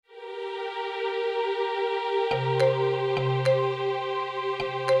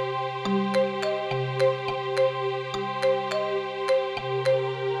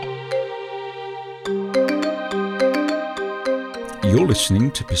You're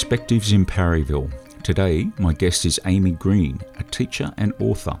listening to Perspectives in Parryville. Today, my guest is Amy Green, a teacher and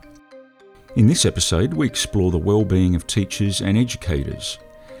author. In this episode, we explore the well-being of teachers and educators.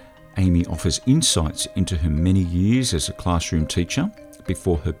 Amy offers insights into her many years as a classroom teacher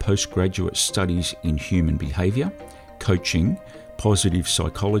before her postgraduate studies in human behaviour, coaching, positive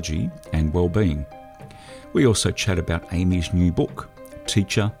psychology and well-being. We also chat about Amy's new book,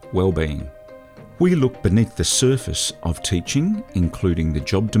 Teacher Wellbeing. We look beneath the surface of teaching, including the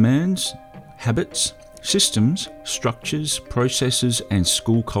job demands, habits, systems, structures, processes, and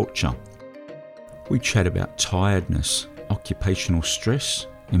school culture. We chat about tiredness, occupational stress,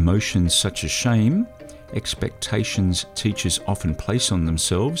 emotions such as shame, expectations teachers often place on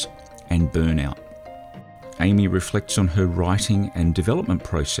themselves, and burnout. Amy reflects on her writing and development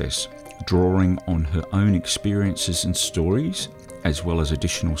process, drawing on her own experiences and stories, as well as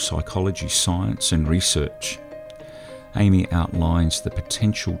additional psychology, science and research. Amy outlines the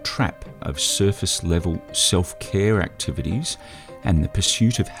potential trap of surface-level self-care activities and the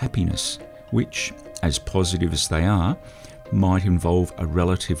pursuit of happiness, which, as positive as they are, might involve a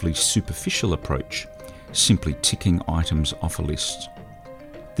relatively superficial approach, simply ticking items off a list.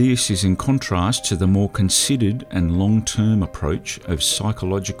 This is in contrast to the more considered and long-term approach of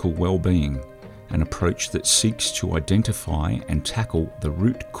psychological well-being, an approach that seeks to identify and tackle the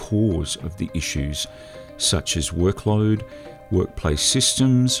root cause of the issues, such as workload, workplace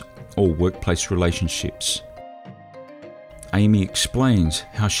systems, or workplace relationships. Amy explains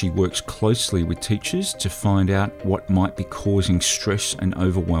how she works closely with teachers to find out what might be causing stress and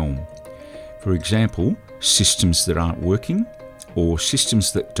overwhelm. For example, systems that aren't working, or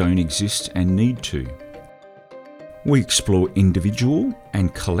systems that don't exist and need to. We explore individual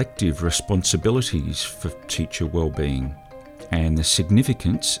and collective responsibilities for teacher well-being and the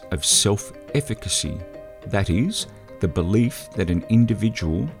significance of self-efficacy, that is, the belief that an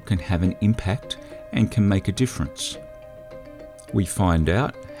individual can have an impact and can make a difference. We find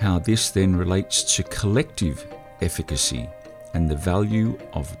out how this then relates to collective efficacy and the value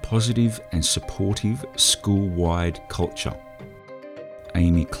of a positive and supportive school-wide culture.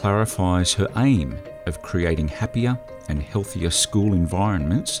 Amy clarifies her aim of creating happier and healthier school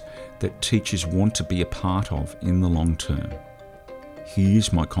environments that teachers want to be a part of in the long term.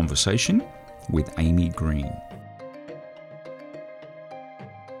 Here's my conversation with Amy Green.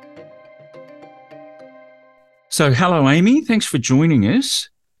 So, hello Amy, thanks for joining us.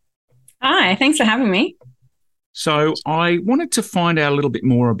 Hi, thanks for having me. So, I wanted to find out a little bit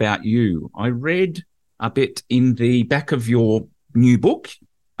more about you. I read a bit in the back of your new book,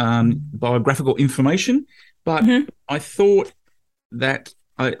 biographical information, but I thought that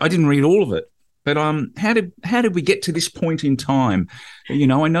I didn't read all of it. But how did we get to this point in time? You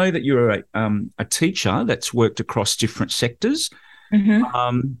know, I know that you're a teacher that's worked across different sectors,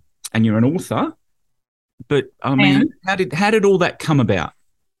 and you're an author. But I mean, how did all that come about?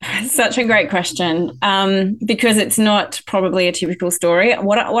 Such a great question, because it's not probably a typical story.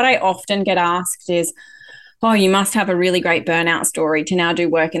 What I often get asked is, oh, you must have a really great burnout story to now do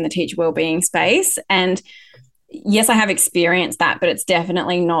work in the teacher wellbeing space. And yes, I have experienced that, but it's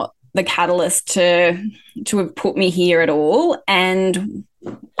definitely not the catalyst to have put me here at all. And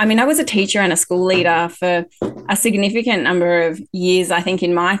I mean, I was a teacher and a school leader for a significant number of years, I think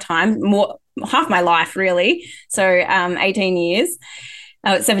in my time, more half my life really. So 18 years.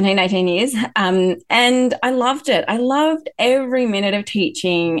 17, 18 years. And I loved it. I loved every minute of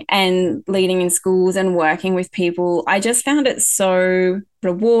teaching and leading in schools and working with people. I just found it so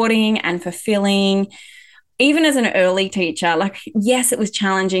rewarding and fulfilling. Even as an early teacher, like, yes, it was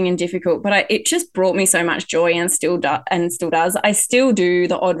challenging and difficult, but it just brought me so much joy and still does. I still do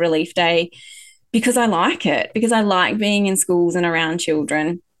the odd relief day because I like it, because I like being in schools and around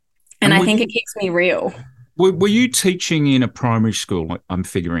children. And I think it keeps me real. Were you teaching in a primary school, I'm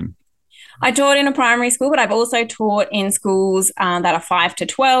figuring? I taught in a primary school, but I've also taught in schools that are 5 to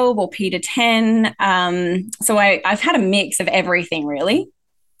 12 or P to 10. So I've had a mix of everything, really.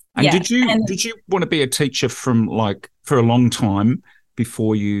 And did you want to be a teacher for a long time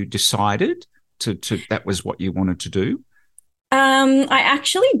before you decided to that was what you wanted to do? I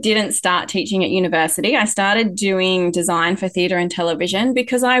actually didn't start teaching at university. I started doing design for theatre and television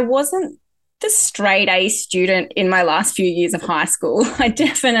because I wasn't the straight A student in my last few years of high school. I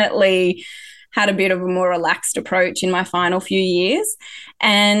definitely had a bit of a more relaxed approach in my final few years.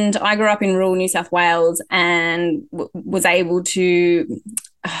 And I grew up in rural New South Wales and was able to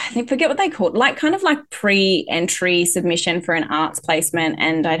I think, forget what they called, like kind of like pre-entry submission for an arts placement.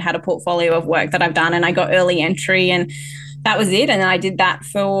 And I'd had a portfolio of work that I've done, and I got early entry, and that was it. And then I did that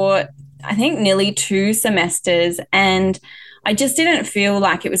for, I think, nearly 2 semesters. And I just didn't feel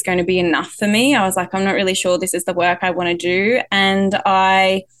like it was going to be enough for me. I was like, I'm not really sure this is the work I want to do. And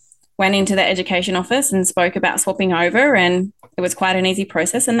I went into the education office and spoke about swapping over, and it was quite an easy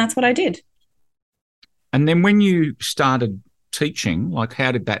process. And that's what I did. And then when you started teaching, like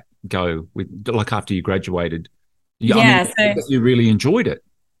how did that go with, like, after you graduated? So you really enjoyed it.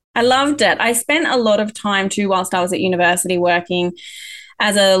 I loved it. I spent a lot of time too whilst I was at university working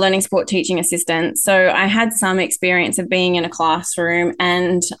as a learning support teaching assistant. So I had some experience of being in a classroom,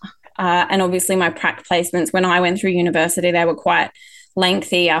 and obviously my prac placements when I went through university, they were quite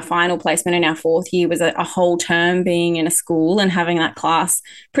lengthy. Our final placement in our 4th year was a whole term being in a school and having that class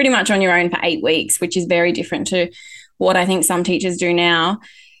pretty much on your own for 8 weeks, which is very different to what I think some teachers do now.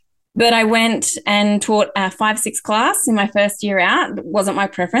 But I went and taught a 5-6 class in my first year out. It wasn't my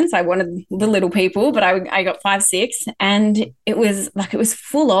preference. I wanted the little people, but I got 5-6, and it was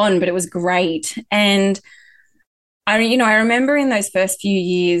full on, but it was great. And I remember in those first few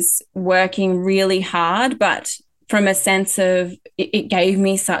years working really hard, but from a sense of it gave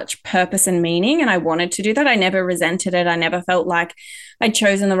me such purpose and meaning, and I wanted to do that. I never resented it. I never felt like I'd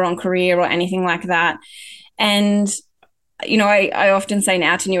chosen the wrong career or anything like that. And, I often say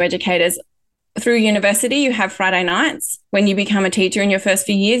now to new educators, through university, you have Friday nights. When you become a teacher in your first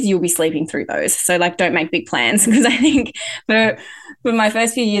few years, you'll be sleeping through those. So don't make big plans, because I think for my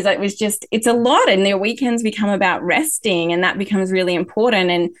first few years, it's a lot, and their weekends become about resting, and that becomes really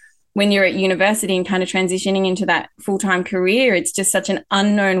important. And when you're at university and kind of transitioning into that full-time career, it's just such an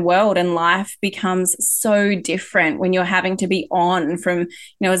unknown world, and life becomes so different when you're having to be on from,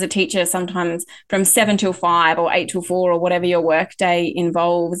 as a teacher, sometimes from 7 till 5 or 8 till 4 or whatever your work day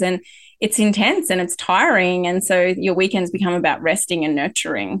involves. And it's intense and it's tiring. And so your weekends become about resting and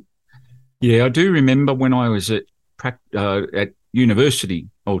nurturing. Yeah, I do remember when I was at university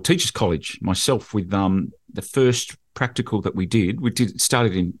or teachers college myself with the first practical that we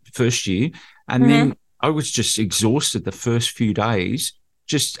started in first year, and then I was just exhausted the first few days,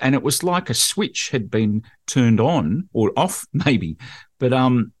 and it was like a switch had been turned on or off maybe, but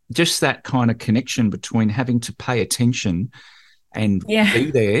just that kind of connection between having to pay attention and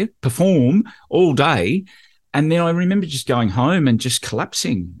be there, perform all day. And then I remember just going home and just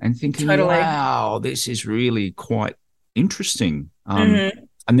collapsing and thinking, wow, this is really quite interesting. And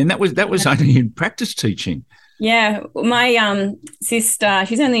then that was only in practice teaching. Yeah, my sister,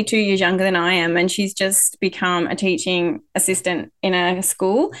 she's only 2 years younger than I am, and she's just become a teaching assistant in a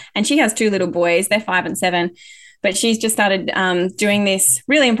school, and she has 2 little boys. They're 5 and 7, but she's just started doing this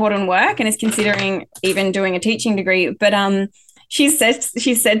really important work and is considering even doing a teaching degree. But she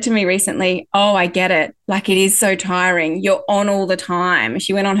said to me recently, oh, I get it. Like, it is so tiring. You're on all the time.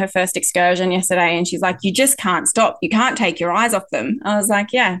 She went on her first excursion yesterday, and she's like, you just can't stop. You can't take your eyes off them. I was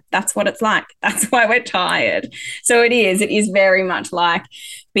like, yeah, that's what it's like. That's why we're tired. So it is very much like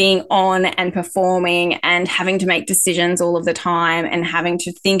being on and performing and having to make decisions all of the time and having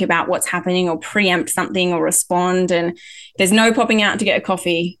to think about what's happening or preempt something or respond. And there's no popping out to get a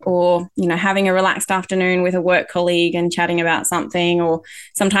coffee or, having a relaxed afternoon with a work colleague and chatting about something, or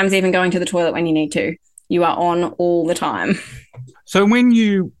sometimes even going to the toilet when you need to. You are on all the time. So when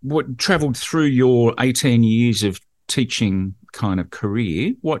you travelled through your 18 years of teaching kind of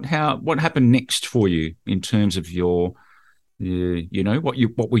career, what happened next for you in terms of your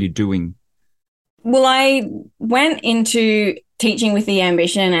what were you doing? Well, I went into teaching with the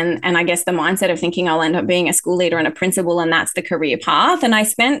ambition and I guess the mindset of thinking I'll end up being a school leader and a principal, and that's the career path. And I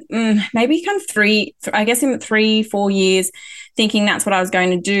spent maybe kind of 3-4 years thinking that's what I was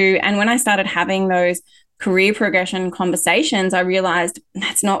going to do. And when I started having those career progression conversations, I realized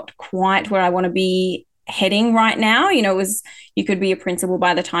that's not quite where I want to be heading right now. You could be a principal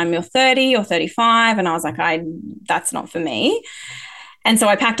by the time you're 30 or 35. And I was like, that's not for me. And so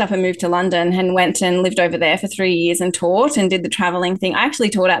I packed up and moved to London and went and lived over there for 3 years and taught and did the traveling thing. I actually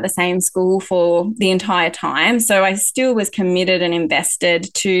taught at the same school for the entire time. So I still was committed and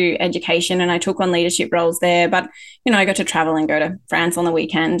invested to education, and I took on leadership roles there. But, I got to travel and go to France on the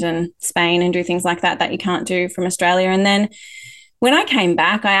weekend and Spain and do things like that you can't do from Australia. And then when I came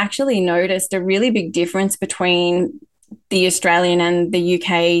back, I actually noticed a really big difference between the Australian and the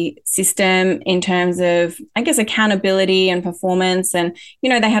UK system in terms of, I guess, accountability and performance. And,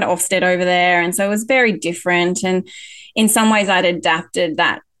 they had Ofsted over there. And so it was very different. And in some ways I'd adapted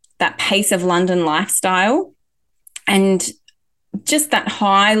that pace of London lifestyle and just that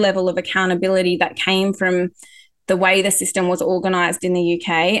high level of accountability that came from the way the system was organized in the UK.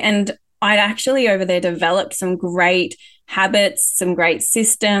 And I'd actually over there developed some great habits, some great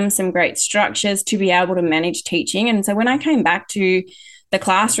systems, some great structures to be able to manage teaching. And so when I came back to the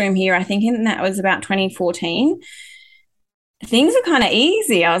classroom here, I think that was about 2014, things were kind of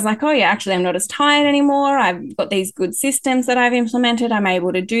easy. I was like, oh yeah, actually I'm not as tired anymore. I've got these good systems that I've implemented. I'm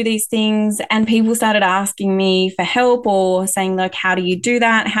able to do these things. And people started asking me for help or saying like, how do you do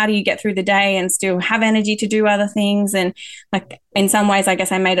that? How do you get through the day and still have energy to do other things? And like in some ways, I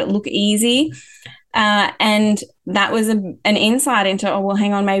guess I made it look easy. And that was an insight into, oh, well,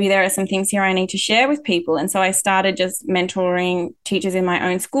 hang on, maybe there are some things here I need to share with people. And so I started just mentoring teachers in my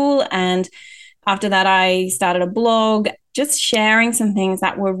own school. And after that, I started a blog, just sharing some things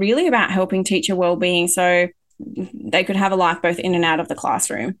that were really about helping teacher wellbeing so they could have a life both in and out of the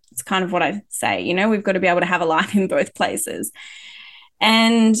classroom. It's kind of what I say, we've got to be able to have a life in both places.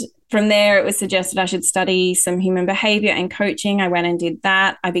 And from there, it was suggested I should study some human behavior and coaching. I went and did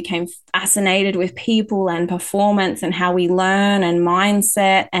that. I became fascinated with people and performance and how we learn and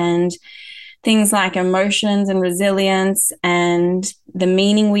mindset and things like emotions and resilience and the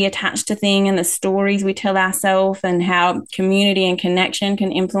meaning we attach to things and the stories we tell ourselves and how community and connection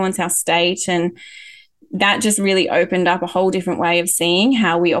can influence our state. And that just really opened up a whole different way of seeing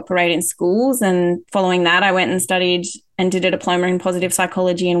how we operate in schools. And following that, I went and studied and did a diploma in positive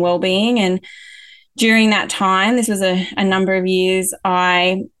psychology and wellbeing. And during that time, this was a number of years,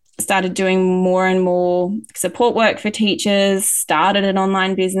 I started doing more and more support work for teachers, started an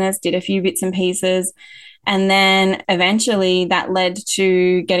online business, did a few bits and pieces. And then eventually that led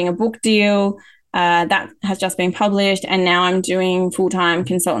to getting a book deal that has just been published. And now I'm doing full-time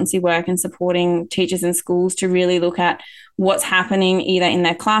consultancy work and supporting teachers in schools to really look at what's happening either in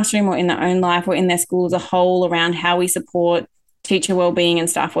their classroom or in their own life or in their school as a whole around how we support teacher wellbeing and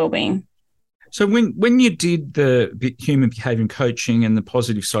staff wellbeing. So when you did the human behavior coaching and the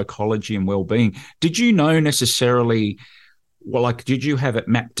positive psychology and wellbeing, did you know necessarily, did you have it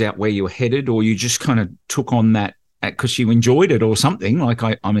mapped out where you were headed, or you just kind of took on that because you enjoyed it or something,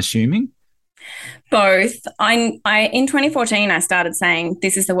 I'm assuming? Both. I in 2014, I started saying,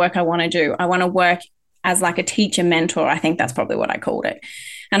 this is the work I want to do. I want to work as like a teacher mentor. I think that's probably what I called it.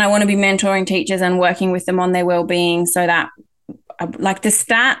 And I want to be mentoring teachers and working with them on their wellbeing so that like the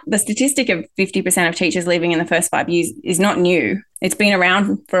statistic of 50% of teachers leaving in the first 5 years is not new. It's been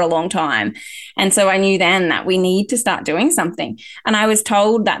around for a long time. And so I knew then that we need to start doing something. And I was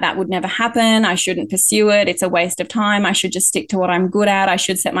told that that would never happen. I shouldn't pursue it. It's a waste of time. I should just stick to what I'm good at. I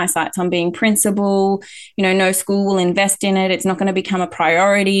should set my sights on being principal. No school will invest in it. It's not going to become a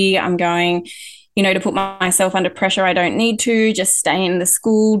priority. I'm going, to put myself under pressure I don't need to, just stay in the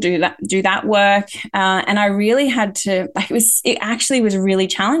school, do that work. And I really had to, it actually was really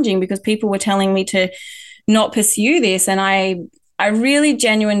challenging because people were telling me to not pursue this. And I really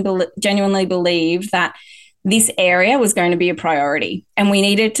genuinely believed that this area was going to be a priority and we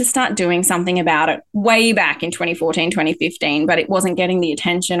needed to start doing something about it way back in 2014, 2015, but it wasn't getting the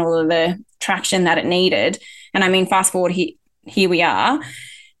attention or the traction that it needed. And I mean, fast forward, here we are.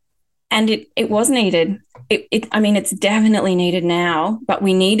 And it was needed. It's definitely needed now, but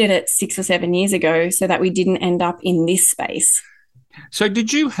we needed it 6 or 7 years ago so that we didn't end up in this space. So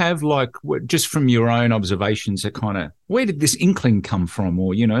did you have just from your own observations, where did this inkling come from,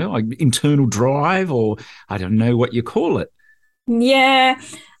 or, internal drive, or I don't know what you call it? Yeah,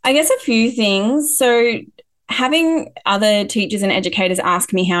 I guess a few things. So having other teachers and educators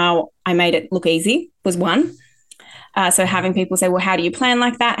ask me how I made it look easy was one. So having people say, well, how do you plan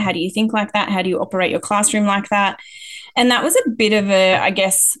like that? How do you think like that? How do you operate your classroom like that? And that was a bit of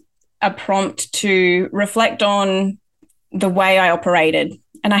a prompt to reflect on the way I operated.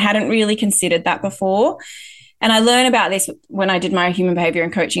 And I hadn't really considered that before. And I learned about this when I did my human behavior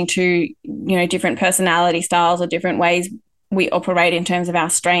and coaching too, different personality styles or different ways we operate in terms of our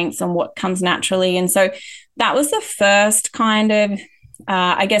strengths and what comes naturally. And so that was the first kind of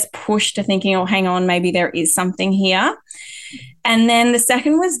push to thinking, oh, hang on, maybe there is something here. And then the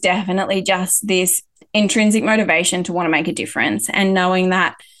second was definitely just this intrinsic motivation to want to make a difference and knowing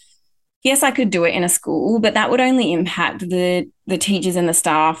that, yes, I could do it in a school, but that would only impact the teachers and the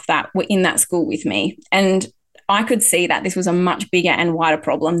staff that were in that school with me. And I could see that this was a much bigger and wider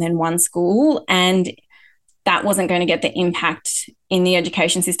problem than one school. And that wasn't going to get the impact in the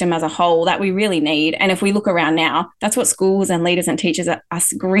education system as a whole that we really need. And if we look around now, that's what schools and leaders and teachers are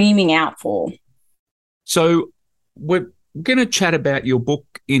screaming out for. So we're going to chat about your book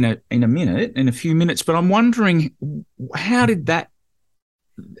in a few minutes, but I'm wondering, how did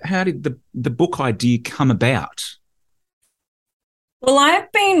the book idea come about? Well,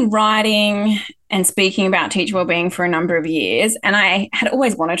 I've been writing and speaking about teacher wellbeing for a number of years, and I had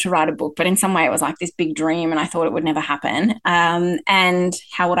always wanted to write a book, but in some way it was like this big dream, and I thought it would never happen. And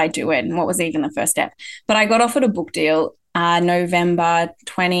how would I do it, and what was even the first step? But I got offered a book deal November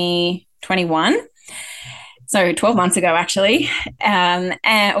 2021, so 12 months ago actually,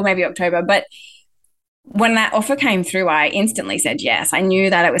 or maybe October. But when that offer came through, I instantly said yes. I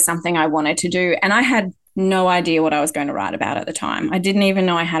knew that it was something I wanted to do, and I had no idea what I was going to write about at the time. I didn't even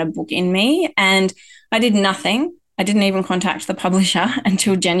know I had a book in me, and I did nothing. I didn't even contact the publisher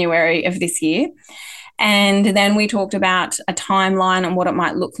until January of this year. And then we talked about a timeline and what it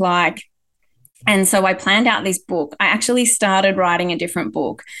might look like. And so I planned out this book. I actually started writing a different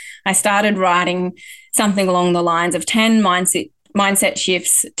book. I started writing something along the lines of 10 mindset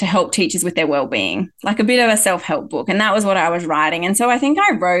shifts to help teachers with their well-being, like a bit of a self-help book. And that was what I was writing. And so I think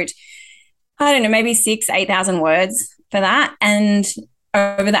I wrote, I don't know, maybe 8,000 words for that. And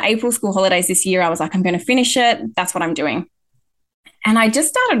over the April school holidays this year, I was like, I'm going to finish it. That's what I'm doing. And I just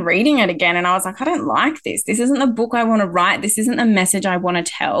started reading it again. And I was like, I don't like this. This isn't the book I want to write. This isn't the message I want to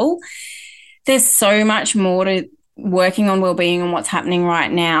tell. There's so much more to working on well-being and what's happening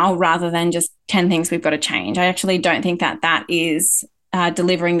right now rather than just 10 things we've got to change. I actually don't think that is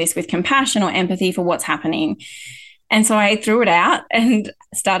delivering this with compassion or empathy for what's happening. And so I threw it out and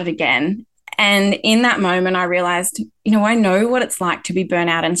started again. And in that moment, I realized, I know what it's like to be burnt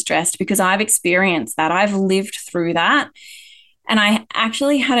out and stressed because I've experienced that. I've lived through that. And I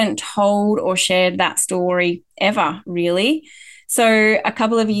actually hadn't told or shared that story ever, really. So a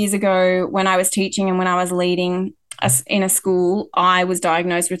couple of years ago, when I was teaching and when I was leading in a school, I was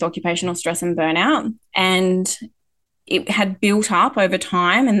diagnosed with occupational stress and burnout. And it had built up over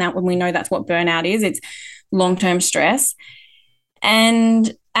time. And that when we know that's what burnout is, it's long-term stress.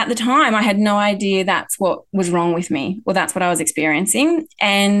 And at the time, I had no idea that's what was wrong with me or that's what I was experiencing.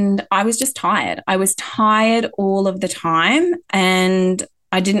 And I was just tired. I was tired all of the time and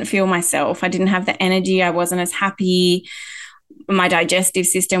I didn't feel myself. I didn't have the energy. I wasn't as happy. My digestive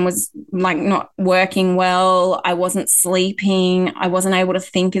system was like not working well. I wasn't sleeping. I wasn't able to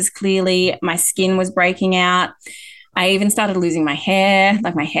think as clearly. My skin was breaking out. I even started losing my hair.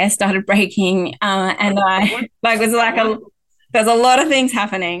 Like my hair started breaking. And I there's a lot of things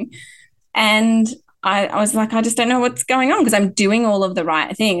happening. And I was like, I just don't know what's going on because I'm doing all of the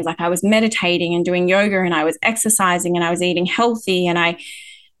right things. Like I was meditating and doing yoga and I was exercising and I was eating healthy and I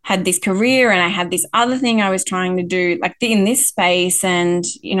had this career and I had this other thing I was trying to do like in this space. And,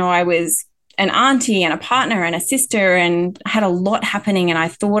 I was an auntie and a partner and a sister and I had a lot happening and I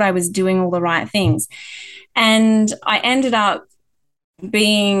thought I was doing all the right things. And I ended up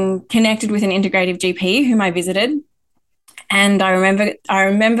being connected with an integrative GP whom I visited. And I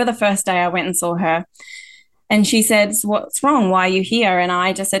remember the first day I went and saw her and she said, what's wrong? Why are you here? And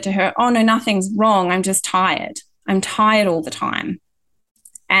I just said to her, oh, no, nothing's wrong. I'm just tired. I'm tired all the time.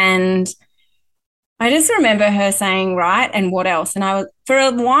 And I just remember her saying, right, and what else? And I was, for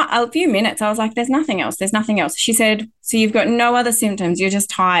a few minutes, I was like, there's nothing else. There's nothing else. She said, so you've got no other symptoms. You're just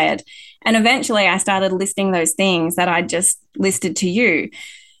tired. And eventually I started listing those things that I just listed to you.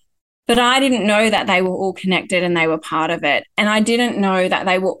 But I didn't know that they were all connected and they were part of it. And I didn't know that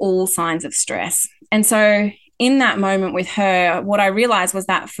they were all signs of stress. And so in that moment with her, what I realized was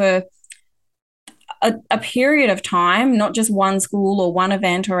that for a period of time, not just one school or one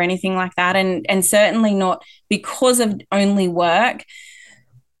event or anything like that, and certainly not because of only work,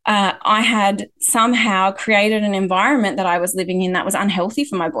 I had somehow created an environment that I was living in that was unhealthy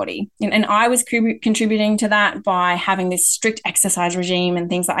for my body. And I was contributing to that by having this strict exercise regime and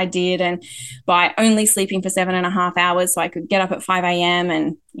things that I did, and by only sleeping for 7.5 hours so I could get up at 5 a.m.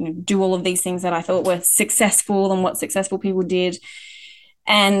 and do all of these things that I thought were successful and what successful people did.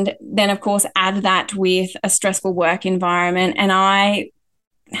 And then, of course, add that with a stressful work environment. And I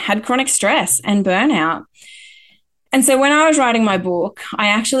had chronic stress and burnout. And so when I was writing my book, I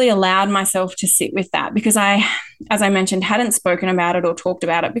actually allowed myself to sit with that because I, as I mentioned, hadn't spoken about it or talked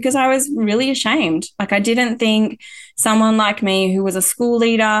about it because I was really ashamed. Like I didn't think someone like me who was a school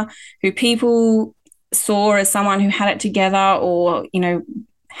leader, who people saw as someone who had it together or,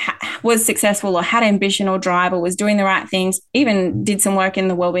 was successful or had ambition or drive or was doing the right things, even did some work in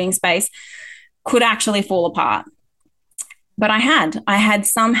the wellbeing space, could actually fall apart. But I had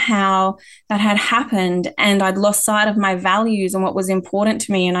somehow that had happened and I'd lost sight of my values and what was important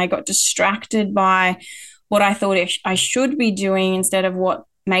to me. And I got distracted by what I thought I should be doing instead of what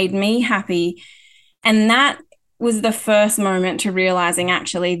made me happy. And that was the first moment to realizing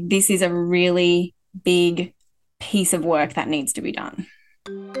actually this is a really big piece of work that needs to be done.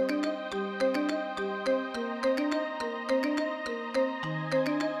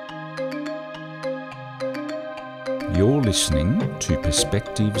 You're listening to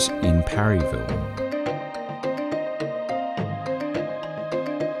Perspectives in Parryville.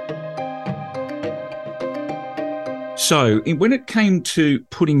 So when it came to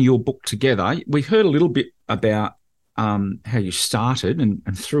putting your book together, we heard a little bit about how you started and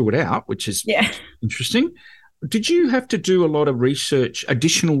threw it out, which is interesting. Did you have to do a lot of research,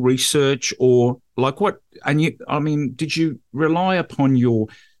 additional research, or like what? And did you rely upon your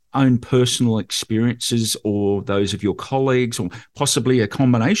own personal experiences or those of your colleagues, or possibly a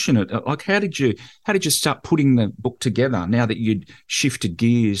combination of, like, how did you start putting the book together now that you'd shifted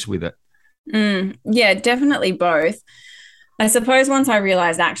gears with it? Yeah, definitely both. I suppose once I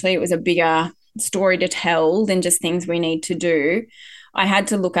realized actually it was a bigger story to tell than just things we need to do, I had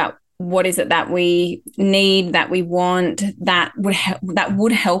to look at what is it that we need, that we want, that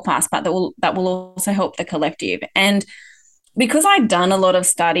would help us, but that will also help the collective. And because I'd done a lot of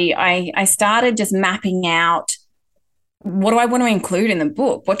study, I started just mapping out, what do I want to include in the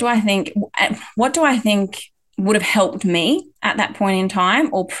book? What do I think would have helped me at that point in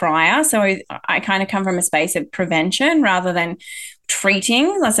time or prior? So I kind of come from a space of prevention rather than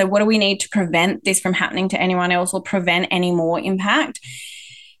treating. So what do we need to prevent this from happening to anyone else or prevent any more impact?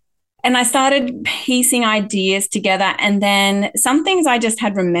 And I started piecing ideas together, and then some things I just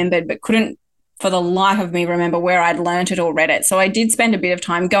had remembered but couldn't for the life of me remember where I'd learnt it or read it. So I did spend a bit of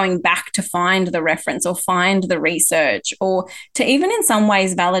time going back to find the reference or find the research, or to even in some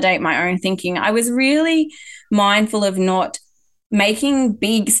ways validate my own thinking. I was really mindful of not making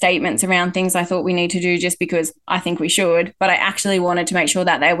big statements around things I thought we need to do just because I think we should, but I actually wanted to make sure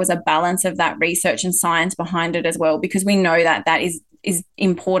that there was a balance of that research and science behind it as well, because we know that that is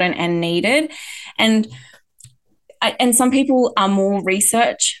important and needed. And some people are more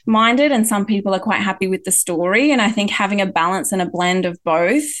research minded and some people are quite happy with the story. And I think having a balance and a blend of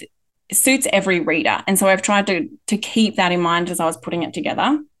both suits every reader. And so I've tried to keep that in mind as I was putting it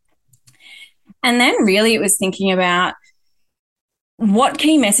together. And then really it was thinking about, what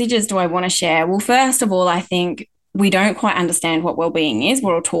key messages do I want to share? Well, first of all, I think we don't quite understand what wellbeing is.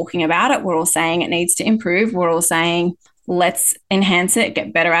 We're all talking about it. We're all saying it needs to improve. We're all saying, let's enhance it,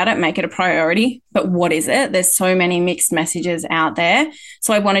 get better at it, make it a priority. But what is it? There's so many mixed messages out there.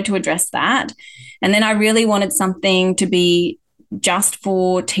 So I wanted to address that. And then I really wanted something to be just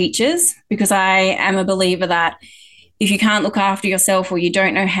for teachers, because I am a believer that if you can't look after yourself, or you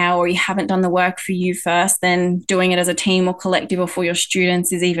don't know how, or you haven't done the work for you first, then doing it as a team or collective or for your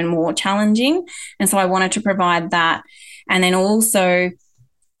students is even more challenging. And so I wanted to provide that. And then also,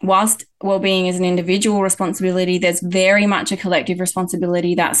 whilst wellbeing is an individual responsibility, there's very much a collective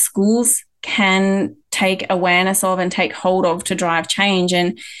responsibility that schools can take awareness of and take hold of to drive change.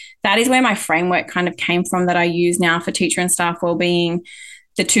 And that is where my framework kind of came from that I use now for teacher and staff wellbeing,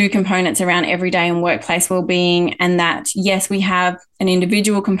 the two components around everyday and workplace wellbeing, and that, yes, we have an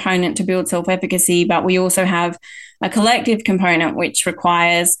individual component to build self-efficacy, but we also have a collective component which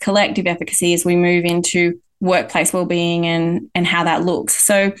requires collective efficacy as we move into workplace wellbeing and how that looks.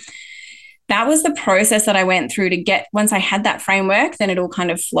 So that was the process that I went through to get, once I had that framework, then it all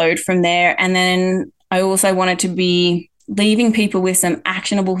kind of flowed from there. And then I also wanted to be leaving people with some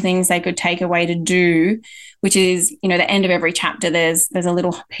actionable things they could take away to do, which is, the end of every chapter, there's a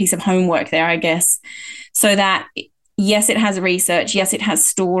little piece of homework there, I guess, so that yes, it has research, yes, it has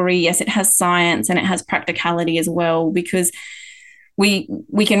story, yes, it has science, and it has practicality as well, because we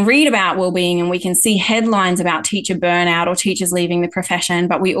can read about wellbeing and we can see headlines about teacher burnout or teachers leaving the profession,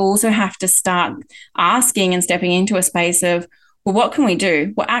 but we also have to start asking and stepping into a space of, well, what can we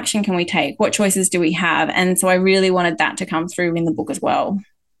do? What action can we take? What choices do we have? And so I really wanted that to come through in the book as well.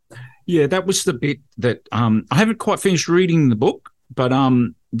 Yeah, that was the bit that I haven't quite finished reading the book, but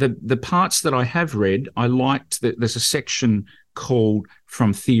the parts that I have read, I liked that there's a section called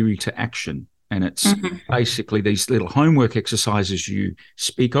From Theory to Action. And it's basically these little homework exercises you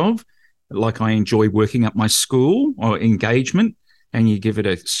speak of, like I enjoy working up my school or engagement, and you give it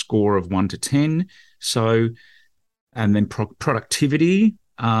a score of 1 to 10. So, and then productivity.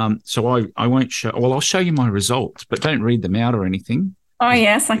 So I won't show, well, I'll show you my results, but don't read them out or anything. Oh,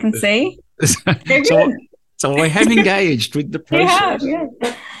 yes, I can see. So I have engaged with the process. Yeah.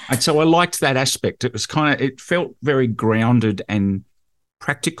 And so I liked that aspect. It was it felt very grounded and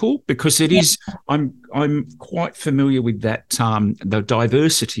practical, because it is, I'm quite familiar with that, the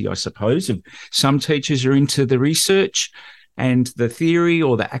diversity, I suppose, of some teachers are into the research and the theory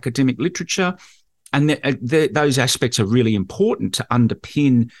or the academic literature, and those aspects are really important to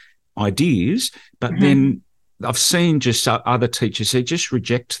underpin ideas, but then I've seen just other teachers, they just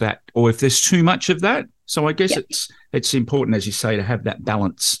reject that, or if there's too much of that. So I guess it's important, as you say, to have that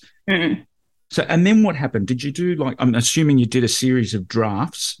balance. So, and then what happened? Did you do I'm assuming you did a series of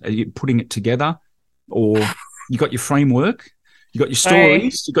drafts. Are you putting it together, or you got your framework, you got your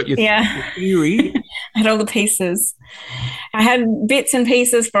stories, you got your theory? I had all the pieces. I had bits and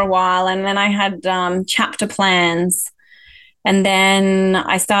pieces for a while, and then I had chapter plans. And then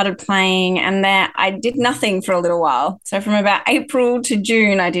I started playing, and then I did nothing for a little while. So from about April to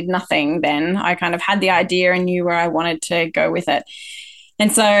June, I did nothing. Then I kind of had the idea and knew where I wanted to go with it.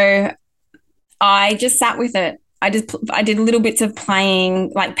 And so I just sat with it. I did little bits of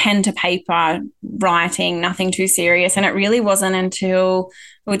playing, like pen to paper, writing, nothing too serious. And it really wasn't until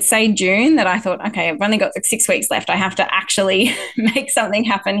I would say June that I thought, okay, I've only got like 6 weeks left. I have to actually make something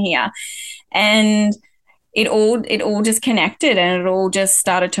happen here. And it all just connected, and it all just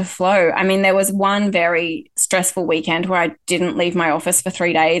started to flow. I mean, there was one very stressful weekend where I didn't leave my office for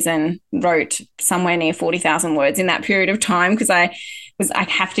 3 days and wrote somewhere near 40,000 words in that period of time, because I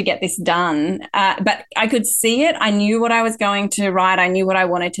have to get this done. But I could see it. I knew what I was going to write. I knew what I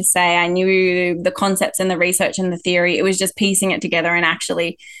wanted to say. I knew the concepts and the research and the theory. It was just piecing it together and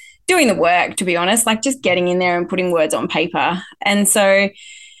actually doing the work, to be honest, like just getting in there and putting words on paper. And so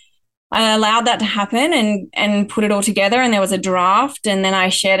I allowed that to happen and put it all together, and there was a draft, and then I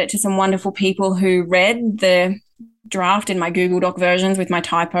shared it to some wonderful people who read the draft in my Google Doc versions with my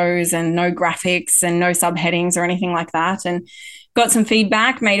typos and no graphics and no subheadings or anything like that, and got some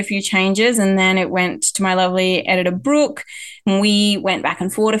feedback, made a few changes, and then it went to my lovely editor, Brooke, and we went back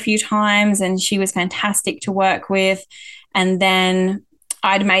and forth a few times, and she was fantastic to work with. And then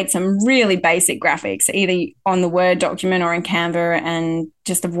I'd made some really basic graphics, either on the Word document or in Canva, and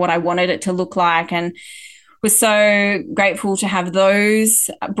just of what I wanted it to look like, and was so grateful to have those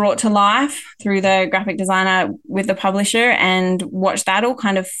brought to life through the graphic designer with the publisher, and watch that all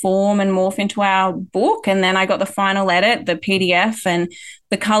kind of form and morph into our book. And then I got the final edit, the PDF, and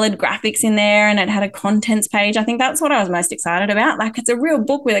the colored graphics in there, and it had a contents page. I think that's what I was most excited about. Like, it's a real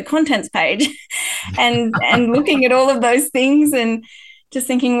book with a contents page and looking at all of those things and just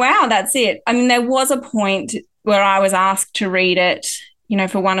thinking, wow, that's it. I mean, there was a point where I was asked to read it,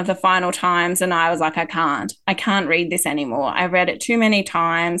 for one of the final times, and I was like, I can't read this anymore. I've read it too many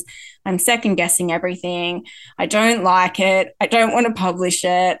times. I'm second guessing everything. I don't like it. I don't want to publish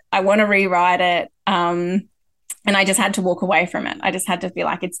it. I want to rewrite it. And I just had to walk away from it. I just had to be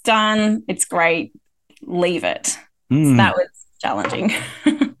like, it's done. It's great. Leave it. So that was challenging.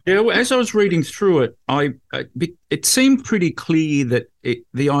 Yeah, well, as I was reading through it, it seemed pretty clear that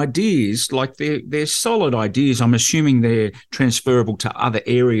the ideas, like they're solid ideas. I'm assuming they're transferable to other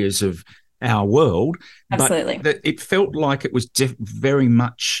areas of our world. Absolutely. But it felt like it was very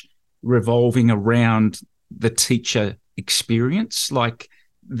much revolving around the teacher experience, like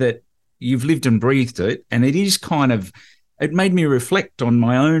that you've lived and breathed it. And it is it made me reflect on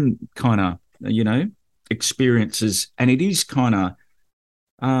my own kind of, experiences. And it is kind of,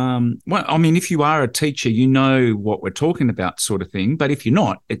 well, I mean, if you are a teacher, you know what we're talking about, sort of thing. But if you're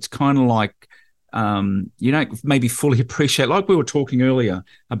not, it's kind of like, you don't maybe fully appreciate, like we were talking earlier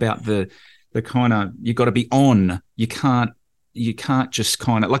about the kind of, you got to be on. You can't just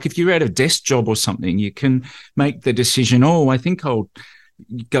kind of, like if you're at a desk job or something, you can make the decision, oh, I think I'll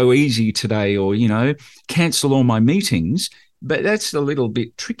go easy today, or, cancel all my meetings. But that's a little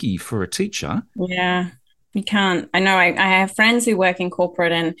bit tricky for a teacher. Yeah. You can't. I know I have friends who work in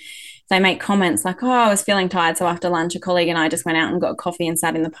corporate, and they make comments like, oh, I was feeling tired, so after lunch a colleague and I just went out and got coffee and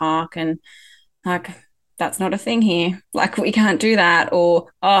sat in the park, and like, that's not a thing here. Like, we can't do that. Or,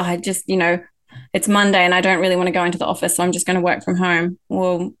 oh, I just, it's Monday and I don't really want to go into the office, so I'm just going to work from home.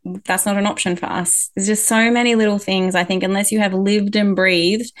 Well, that's not an option for us. There's just so many little things, I think, unless you have lived and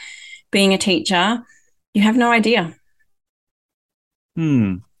breathed being a teacher, you have no idea.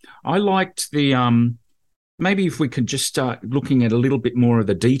 I liked the maybe if we could just start looking at a little bit more of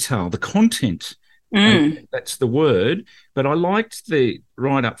the detail, the content. That's the word. But I liked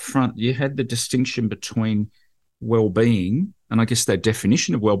right up front, you had the distinction between well-being, and I guess the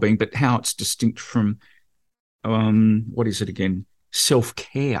definition of well-being, but how it's distinct from, what is it again?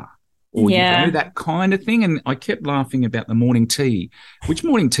 Self-care. Or, that kind of thing. And I kept laughing about the morning tea, which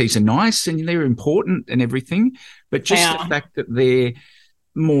morning teas are nice and they're important and everything, but just the fact that they're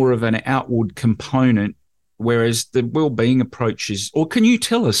more of an outward component, whereas the well-being approach is, or can you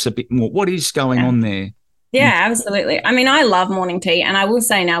tell us a bit more? What is going on there? Yeah, absolutely. I mean, I love morning tea, and I will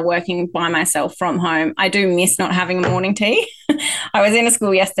say now, working by myself from home, I do miss not having a morning tea. I was in a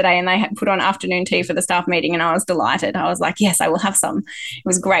school yesterday and they had put on afternoon tea for the staff meeting, and I was delighted. I was like, yes, I will have some. It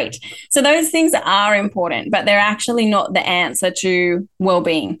was great. So those things are important, but they're actually not the answer to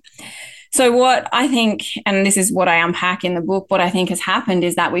well-being. So what I think, and this is what I unpack in the book, what I think has happened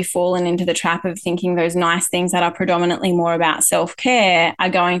is that we've fallen into the trap of thinking those nice things that are predominantly more about self-care are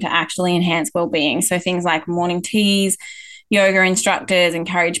going to actually enhance well-being. So things like morning teas, yoga instructors,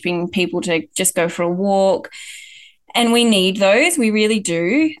 encouraging people to just go for a walk. And we need those, we really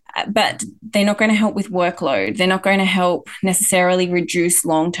do, but they're not going to help with workload. They're not going to help necessarily reduce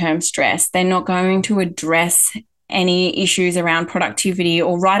long-term stress. They're not going to address any issues around productivity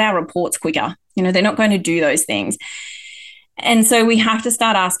or write our reports quicker. They're not going to do those things. And so we have to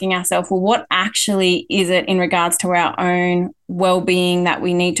start asking ourselves, well, what actually is it in regards to our own well-being that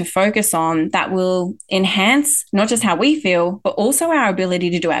we need to focus on that will enhance not just how we feel, but also our ability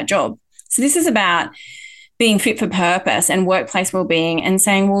to do our job? So this is about being fit for purpose and workplace well-being, and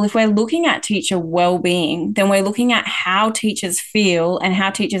saying, well, if we're looking at teacher well-being, then we're looking at how teachers feel and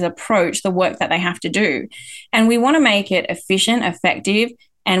how teachers approach the work that they have to do. And we want to make it efficient, effective,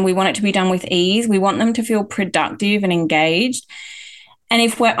 and we want it to be done with ease. We want them to feel productive and engaged. And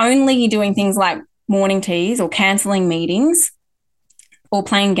if we're only doing things like morning teas or cancelling meetings or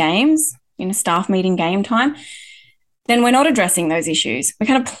playing games, staff meeting game time, then we're not addressing those issues. We're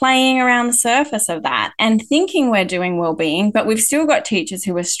kind of playing around the surface of that and thinking we're doing well-being, but we've still got teachers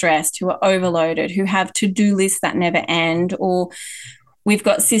who are stressed, who are overloaded, who have to-do lists that never end, or we've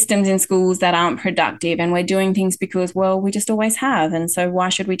got systems in schools that aren't productive and we're doing things because, well, we just always have, and so why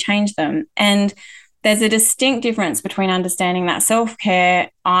should we change them? And there's a distinct difference between understanding that self-care,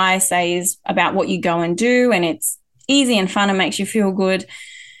 I say, is about what you go and do, and it's easy and fun and makes you feel good.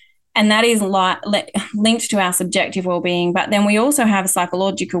 And that is linked to our subjective well-being. But then we also have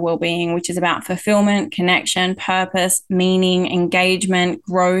psychological well-being, which is about fulfillment, connection, purpose, meaning, engagement,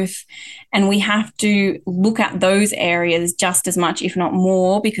 growth. And we have to look at those areas just as much, if not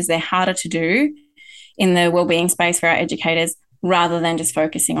more, because they're harder to do in the well-being space for our educators, rather than just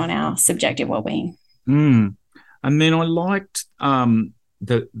focusing on our subjective well-being. And then I liked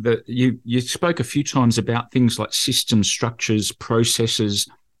you spoke a few times about things like system structures, processes,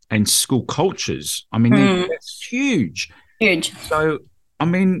 and school cultures. I mean, that's huge. Huge. So, I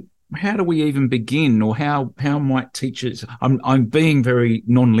mean, how do we even begin, or how might teachers? I'm being very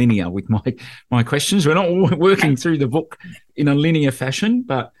non-linear with my questions. We're not working through the book in a linear fashion,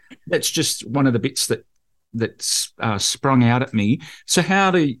 but that's just one of the bits that's sprung out at me. So,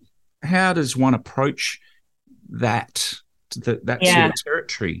 how does one approach that sort of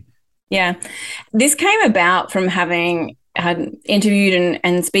territory? Yeah, this came about from having had interviewed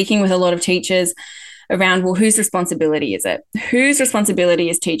and speaking with a lot of teachers around, well, whose responsibility is it? Whose responsibility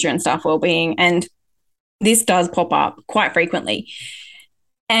is teacher and staff wellbeing? And this does pop up quite frequently.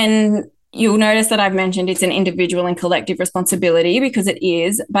 And you'll notice that I've mentioned it's an individual and collective responsibility, because it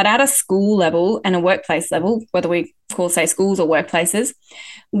is, but at a school level and a workplace level, whether we say schools or workplaces,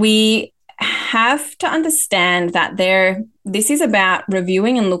 we have to understand that this is about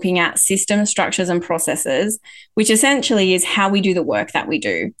reviewing and looking at system structures and processes, which essentially is how we do the work that we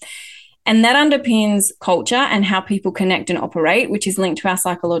do. And that underpins culture and how people connect and operate, which is linked to our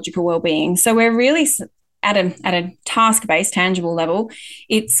psychological well-being. So we're really at a task-based, tangible level.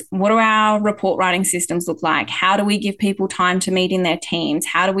 It's, what do our report writing systems look like? How do we give people time to meet in their teams?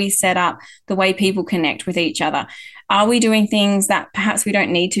 How do we set up the way people connect with each other? Are we doing things that perhaps we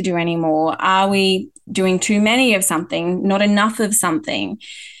don't need to do anymore? Are we doing too many of something, not enough of something?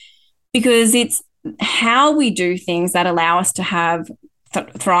 Because it's how we do things that allow us to have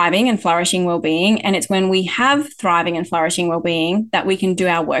thriving and flourishing well-being. And it's when we have thriving and flourishing well-being that we can do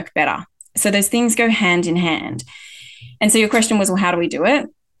our work better. So those things go hand in hand. And so your question was, well, how do we do it?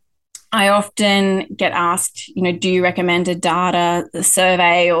 I often get asked, do you recommend a data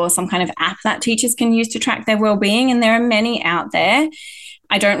survey or some kind of app that teachers can use to track their well-being? And there are many out there.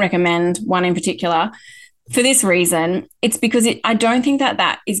 I don't recommend one in particular for this reason. It's because I don't think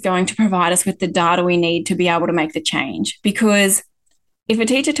that is going to provide us with the data we need to be able to make the change. Because if a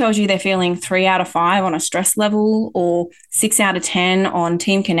teacher tells you they're feeling 3 out of 5 on a stress level or 6 out of 10 on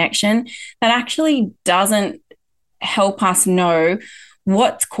team connection, that actually doesn't help us know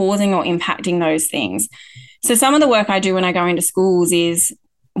what's causing or impacting those things. So some of the work I do when I go into schools is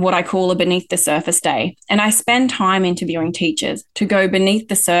what I call a beneath the surface day. And I spend time interviewing teachers to go beneath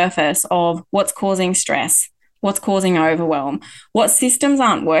the surface of what's causing stress, what's causing overwhelm, what systems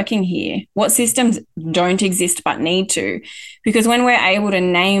aren't working here, what systems don't exist but need to. Because when we're able to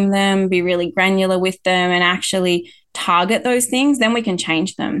name them, be really granular with them, and actually target those things, then we can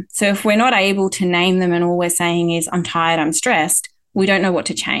change them. So if we're not able to name them and all we're saying is, I'm tired, I'm stressed, we don't know what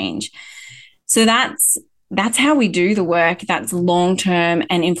to change. So that's that's how we do the work that's long-term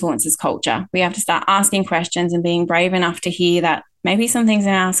and influences culture. We have to start asking questions and being brave enough to hear that maybe some things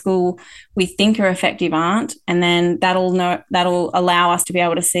in our school we think are effective aren't, and then that'll allow us to be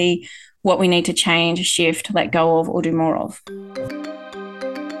able to see what we need to change, shift, let go of, or do more of.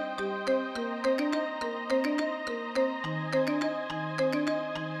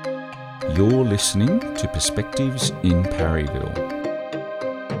 You're listening to Perspectives in Parryville.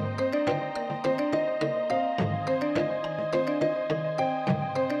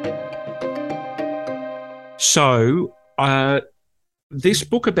 So, this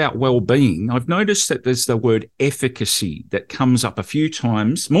book about well-being, I've noticed that there's the word efficacy that comes up a few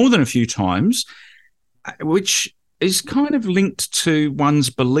times, more than a few times, which is kind of linked to one's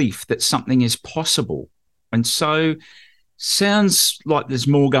belief that something is possible. And so sounds like there's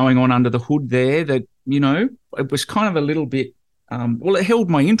more going on under the hood there that, it was kind of a little bit, it held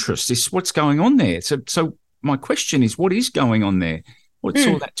my interest. Is what's going on there. So my question is, what is going on there? What's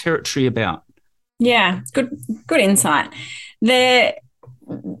all that territory about? Yeah, good insight. The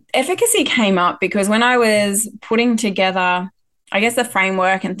efficacy came up because when I was putting together, I guess, the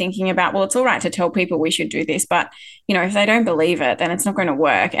framework and thinking about, well, it's all right to tell people we should do this, but, if they don't believe it, then it's not going to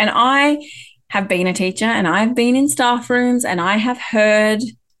work. And I have been a teacher and I've been in staff rooms and I have heard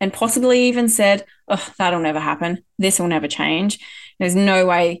and possibly even said, oh, that'll never happen. This will never change. There's no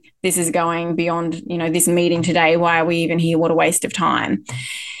way this is going beyond, this meeting today. Why are we even here? What a waste of time.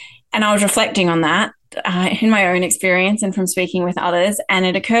 And I was reflecting on that in my own experience and from speaking with others. And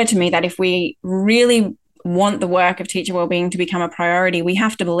it occurred to me that if we really want the work of teacher wellbeing to become a priority, we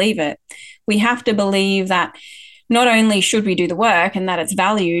have to believe it. We have to believe that not only should we do the work and that it's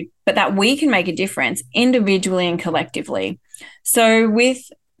valued, but that we can make a difference individually and collectively. So with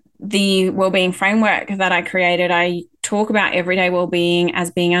the wellbeing framework that I created, I talk about everyday wellbeing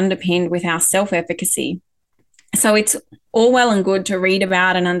as being underpinned with our self-efficacy. So it's all well and good to read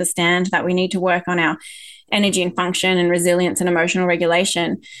about and understand that we need to work on our energy and function and resilience and emotional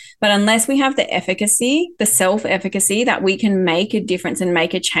regulation. But unless we have the efficacy, the self-efficacy that we can make a difference and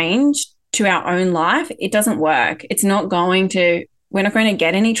make a change to our own life, it doesn't work. We're not going to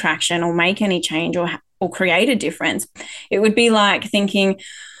get any traction or make any change or create a difference. It would be like thinking,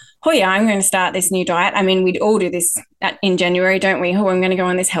 oh yeah, I'm going to start this new diet. I mean, we'd all do this in January, don't we? Oh, I'm going to go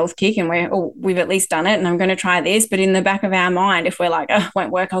on this health kick and we've at least done it and I'm going to try this. But in the back of our mind, if we're like, oh, it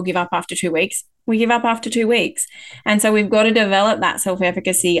won't work, I'll give up after 2 weeks, we give up after 2 weeks. And so we've got to develop that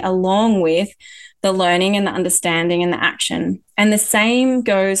self-efficacy along with the learning and the understanding and the action. And the same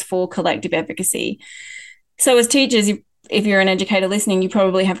goes for collective efficacy. So as teachers, if you're an educator listening, you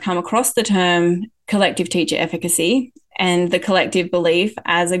probably have come across the term collective teacher efficacy and the collective belief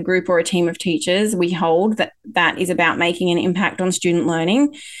as a group or a team of teachers we hold that is about making an impact on student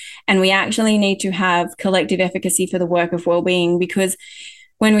learning. And we actually need to have collective efficacy for the work of wellbeing, because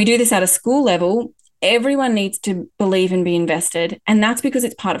when we do this at a school level, everyone needs to believe and be invested. And that's because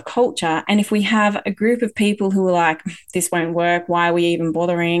it's part of culture. And if we have a group of people who are like, this won't work, why are we even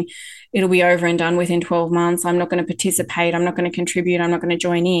bothering? It'll be over and done within 12 months. I'm not going to participate. I'm not going to contribute. I'm not going to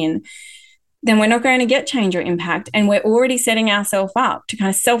join in. Then we're not going to get change or impact. And we're already setting ourselves up to kind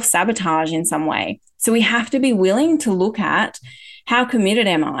of self-sabotage in some way. So we have to be willing to look at, how committed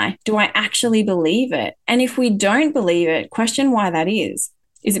am I? Do I actually believe it? And if we don't believe it, question why that is.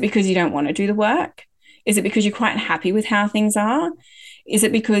 Is it because you don't want to do the work? Is it because you're quite happy with how things are? Is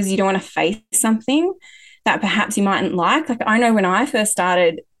it because you don't want to face something that perhaps you mightn't like? Like, I know when I first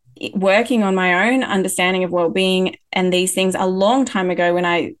started working on my own understanding of well-being and these things a long time ago, when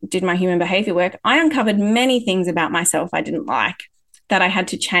I did my human behavior work, I uncovered many things about myself I didn't like that I had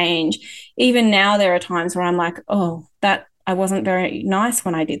to change. Even now, there are times where I'm like, oh, that I wasn't very nice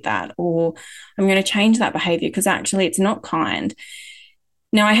when I did that, or I'm going to change that behavior because actually it's not kind.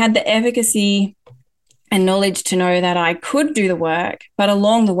 Now, I had the efficacy and knowledge to know that I could do the work, but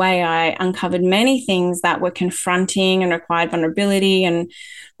along the way, I uncovered many things that were confronting and required vulnerability and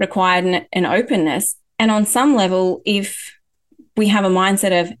required an openness. And on some level, if we have a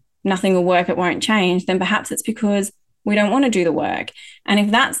mindset of nothing will work, it won't change, then perhaps it's because we don't want to do the work. And if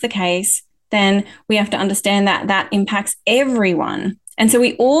that's the case, then we have to understand that that impacts everyone. And so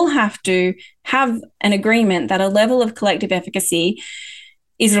we all have to have an agreement that a level of collective efficacy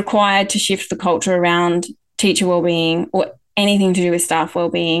is required to shift the culture around teacher wellbeing or anything to do with staff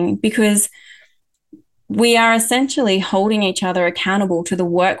wellbeing, because we are essentially holding each other accountable to the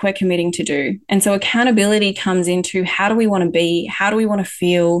work we're committing to do. And so accountability comes into, how do we want to be? How do we want to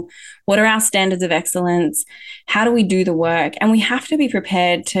feel? What are our standards of excellence? How do we do the work? And we have to be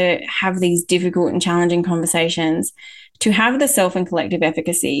prepared to have these difficult and challenging conversations to have the self and collective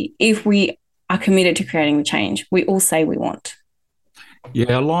efficacy if we are committed to creating the change we all say we want.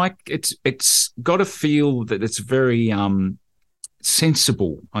 Yeah, like it's got to feel that it's very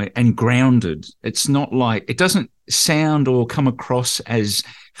sensible and grounded. It's not like, it doesn't sound or come across as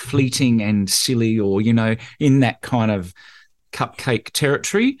fleeting and silly or, in that kind of cupcake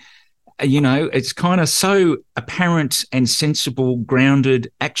territory. It's kind of so apparent and sensible,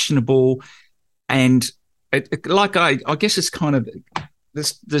 grounded, actionable. And I guess it's kind of,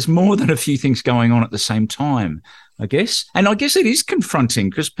 there's more than a few things going on at the same time, I guess. And I guess it is confronting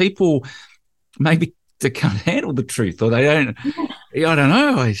because people maybe they can't handle the truth, or they don't. I don't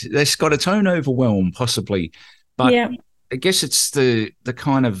know. They've got its own overwhelm, possibly. But yeah. I guess it's the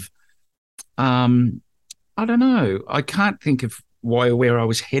kind of, I don't know. I can't think of where I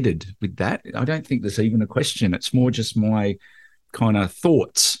was headed with that. I don't think there's even a question. It's more just my kind of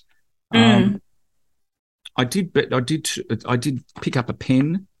thoughts. I did pick up a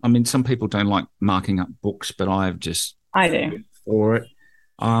pen. I mean, some people don't like marking up books, but I do for it.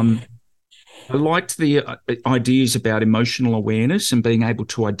 I liked the ideas about emotional awareness and being able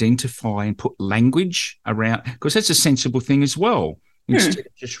to identify and put language around, because that's a sensible thing as well. Instead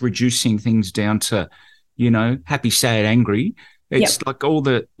of just reducing things down to, happy, sad, angry, it's like all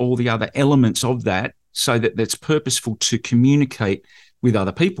the other elements of that, so that that's purposeful to communicate with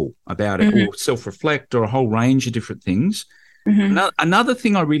other people about it, or self-reflect, or a whole range of different things. Another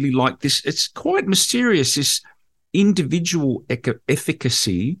thing I really like, it's quite mysterious, this individual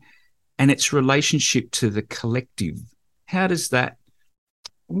efficacy and its relationship to the collective. How does that,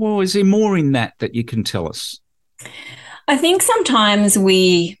 is there more in that you can tell us? I think sometimes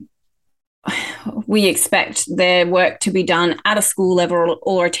we expect their work to be done at a school level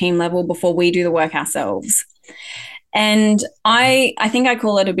or a team level before we do the work ourselves. And I think I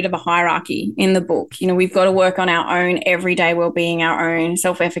call it a bit of a hierarchy in the book. We've got to work on our own everyday well-being, our own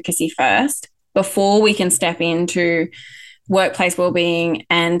self-efficacy first, before we can step into workplace well-being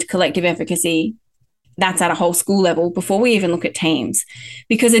and collective efficacy. That's at a whole school level before we even look at teams,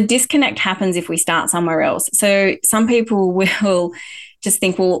 because a disconnect happens if we start somewhere else. So some people will just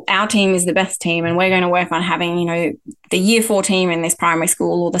think, well, our team is the best team and we're going to work on having, the year 4 team in this primary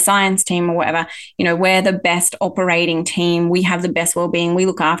school, or the science team, or whatever. We're the best operating team. We have the best well-being. We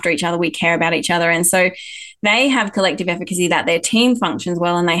look after each other. We care about each other. And so they have collective efficacy, that their team functions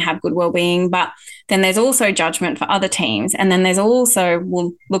well and they have good well-being. But then there's also judgment for other teams. And then there's also,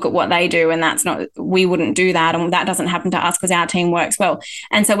 well, look at what they do. And that's not, we wouldn't do that. And that doesn't happen to us because our team works well.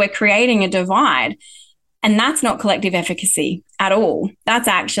 And so we're creating a divide. And that's not collective efficacy at all. That's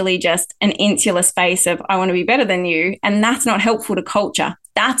actually just an insular space of, I want to be better than you. And that's not helpful to culture.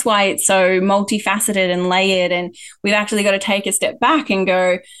 That's why it's so multifaceted and layered. And we've actually got to take a step back and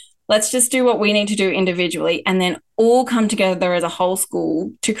go, let's just do what we need to do individually and then all come together as a whole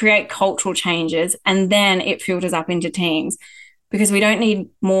school to create cultural changes. And then it filters up into teams, because we don't need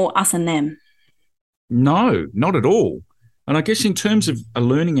more us and them. No, not at all. And I guess in terms of a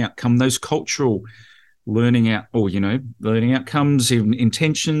learning outcome, those cultural learning outcomes,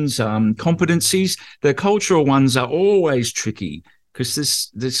 intentions, competencies, the cultural ones are always tricky,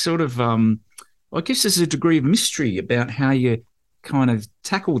 because there's sort of, I guess there's a degree of mystery about how you kind of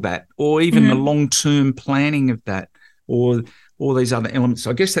tackle that, or even the long-term planning of that, or all these other elements.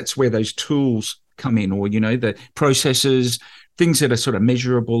 I guess that's where those tools come in, or, the processes, things that are sort of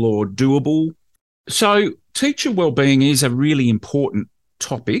measurable or doable. So teacher wellbeing is a really important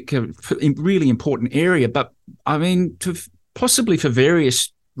topic, a really important area, but I mean, possibly for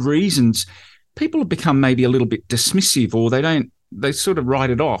various reasons, people have become maybe a little bit dismissive, or they sort of write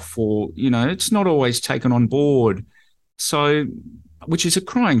it off, or, it's not always taken on board. So, which is a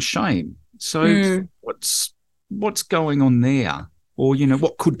crying shame. So what's going on there? Or,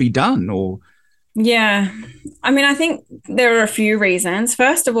 what could be done? Or yeah, I mean, I think there are a few reasons.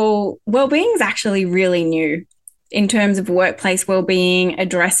 First of all, wellbeing is actually really new in terms of workplace well-being,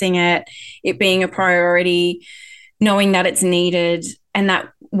 addressing it being a priority, knowing that it's needed, and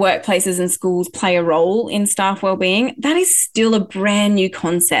that workplaces and schools play a role in staff well-being. That is still a brand new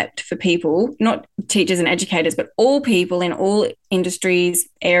concept for people, not teachers and educators, but all people in all industries,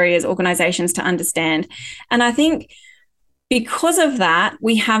 areas, organizations to understand. And I think because of that,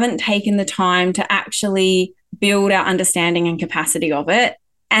 we haven't taken the time to actually build our understanding and capacity of it.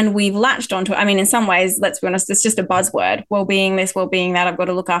 And we've latched onto it. I mean, in some ways, let's be honest, it's just a buzzword. Well-being this, well-being that, I've got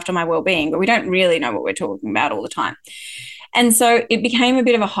to look after my well-being. But we don't really know what we're talking about all the time. And so it became a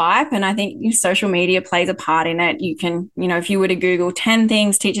bit of a hype. And I think social media plays a part in it. You can, if you were to Google 10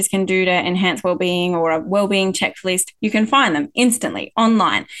 things teachers can do to enhance well-being, or a well-being checklist, you can find them instantly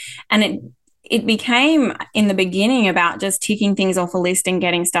online. And it became in the beginning about just ticking things off a list and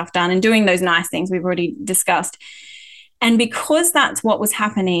getting stuff done and doing those nice things we've already discussed. And because that's what was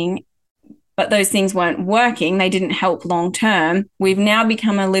happening, but those things weren't working, they didn't help long term, we've now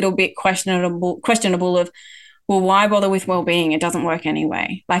become a little bit questionable of, well, why bother with well-being? It doesn't work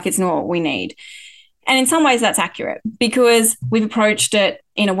anyway. Like, it's not what we need. And in some ways that's accurate, because we've approached it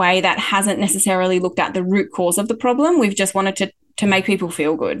in a way that hasn't necessarily looked at the root cause of the problem. We've just wanted to make people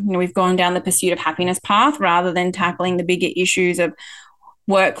feel good. We've gone down the pursuit of happiness path rather than tackling the bigger issues of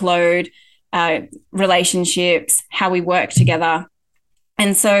workload, relationships, how we work together.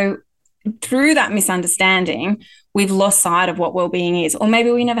 And so through that misunderstanding, we've lost sight of what well-being is, or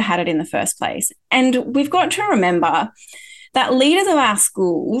maybe we never had it in the first place. And we've got to remember that leaders of our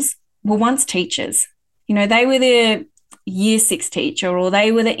schools were once teachers. They were the year 6 teacher, or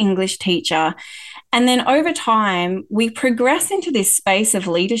they were the English teacher. And then over time, we progress into this space of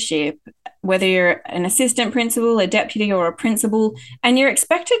leadership, whether you're an assistant principal, a deputy, or a principal, and you're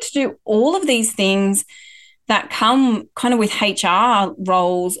expected to do all of these things that come kind of with HR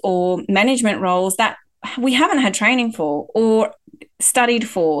roles or management roles that we haven't had training for or studied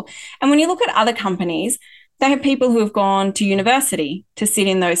for. And when you look at other companies, they have people who have gone to university to sit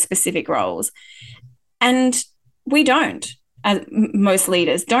in those specific roles. And we don't. As most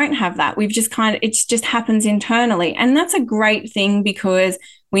leaders don't have that. We've just it just happens internally. And that's a great thing, because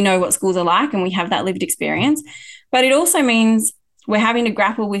we know what schools are like and we have that lived experience. But it also means we're having to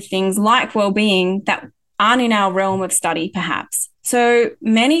grapple with things like well-being that aren't in our realm of study, perhaps. So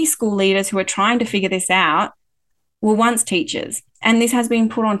many school leaders who are trying to figure this out were once teachers, and this has been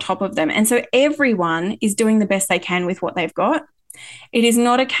put on top of them. And so everyone is doing the best they can with what they've got. It is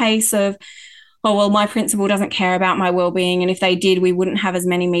not a case of, oh, well, my principal doesn't care about my well-being, and if they did, we wouldn't have as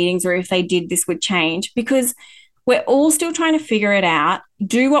many meetings, or if they did, this would change, because we're all still trying to figure it out,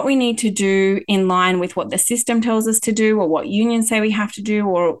 do what we need to do in line with what the system tells us to do, or what unions say we have to do,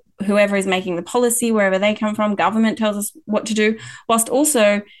 or whoever is making the policy, wherever they come from, government tells us what to do, whilst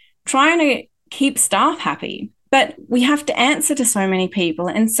also trying to keep staff happy. But we have to answer to so many people.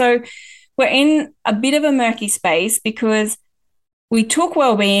 And so we're in a bit of a murky space, because we took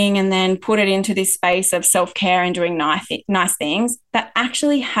well-being and then put it into this space of self-care and doing nice things that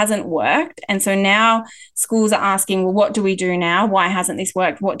actually hasn't worked. And so now schools are asking, well, what do we do now? Why hasn't this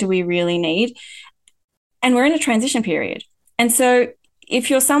worked? What do we really need? And we're in a transition period. And so if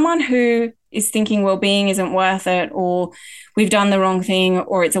you're someone who is thinking well-being isn't worth it, or we've done the wrong thing,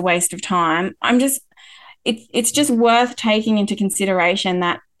 or it's a waste of time, it's just worth taking into consideration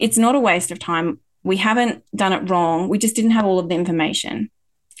that it's not a waste of time. We haven't done it wrong. We just didn't have all of the information.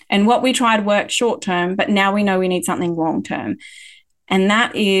 And what we tried worked short term, but now we know we need something long term. And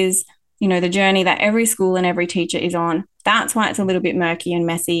that is, the journey that every school and every teacher is on. That's why it's a little bit murky and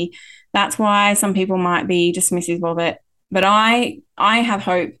messy. That's why some people might be dismissive of it. But I have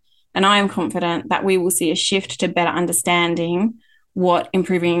hope, and I am confident that we will see a shift to better understanding what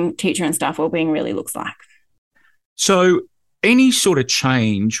improving teacher and staff wellbeing really looks like. So any sort of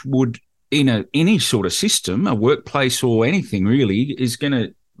change would, in any sort of system, a workplace or anything really, is going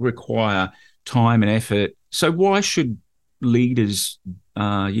to require time and effort. So why should leaders,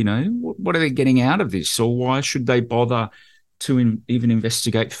 what are they getting out of this? Or why should they bother to even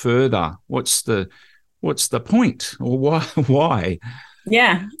investigate further? What's the point, or why?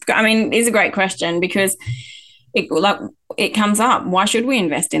 Yeah, I mean, it's a great question, because it comes up. Why should we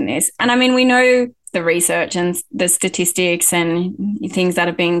invest in this? And I mean, we know the research and the statistics and things that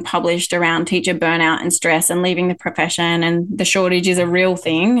are being published around teacher burnout and stress and leaving the profession, and the shortage is a real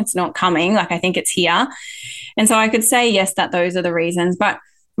thing. It's not coming. I think it's here. And so I could say, yes, that those are the reasons. But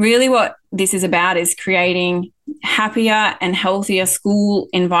really what this is about is creating happier and healthier school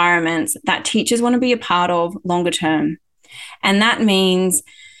environments that teachers want to be a part of longer term. And that means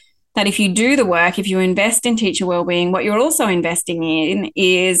that if you do the work, if you invest in teacher wellbeing, what you're also investing in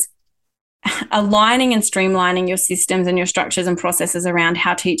is aligning and streamlining your systems and your structures and processes around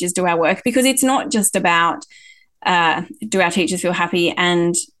how teachers do our work, because it's not just about do our teachers feel happy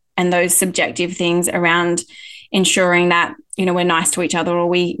and those subjective things around ensuring that we're nice to each other, or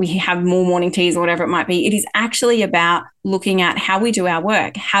we have more morning teas, or whatever it might be. It is actually about looking at how we do our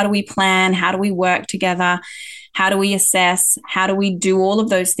work. How do we plan? How do we work together? How do we assess? How do we do all of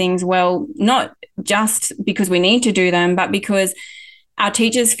those things well, not just because we need to do them, but because our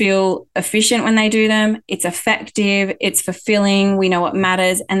teachers feel efficient when they do them. It's effective, it's fulfilling, we know what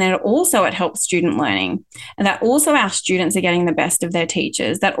matters. And then also it helps student learning. And that also our students are getting the best of their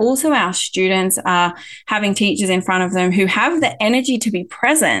teachers. That also our students are having teachers in front of them who have the energy to be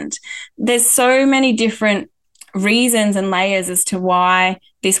present. There's so many different reasons and layers as to why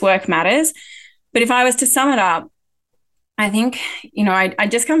this work matters. But if I was to sum it up, I think, I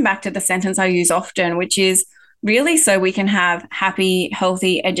just come back to the sentence I use often, which is really so we can have happy,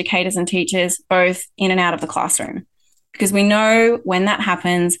 healthy educators and teachers both in and out of the classroom. Because we know when that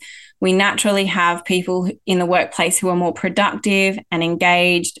happens, we naturally have people in the workplace who are more productive and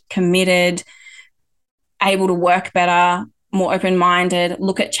engaged, committed, able to work better, more open-minded,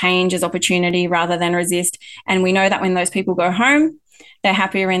 look at change as opportunity rather than resist. And we know that when those people go home, they're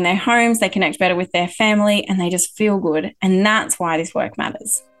happier in their homes, they connect better with their family, and they just feel good. And that's why this work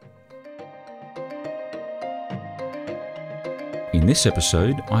matters. In this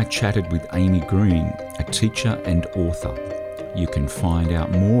episode, I chatted with Amy Green, a teacher and author. You can find out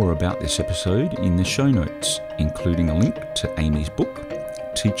more about this episode in the show notes, including a link to Amy's book,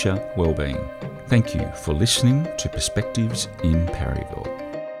 Teacher Wellbeing. Thank you for listening to Perspectives in Parryville.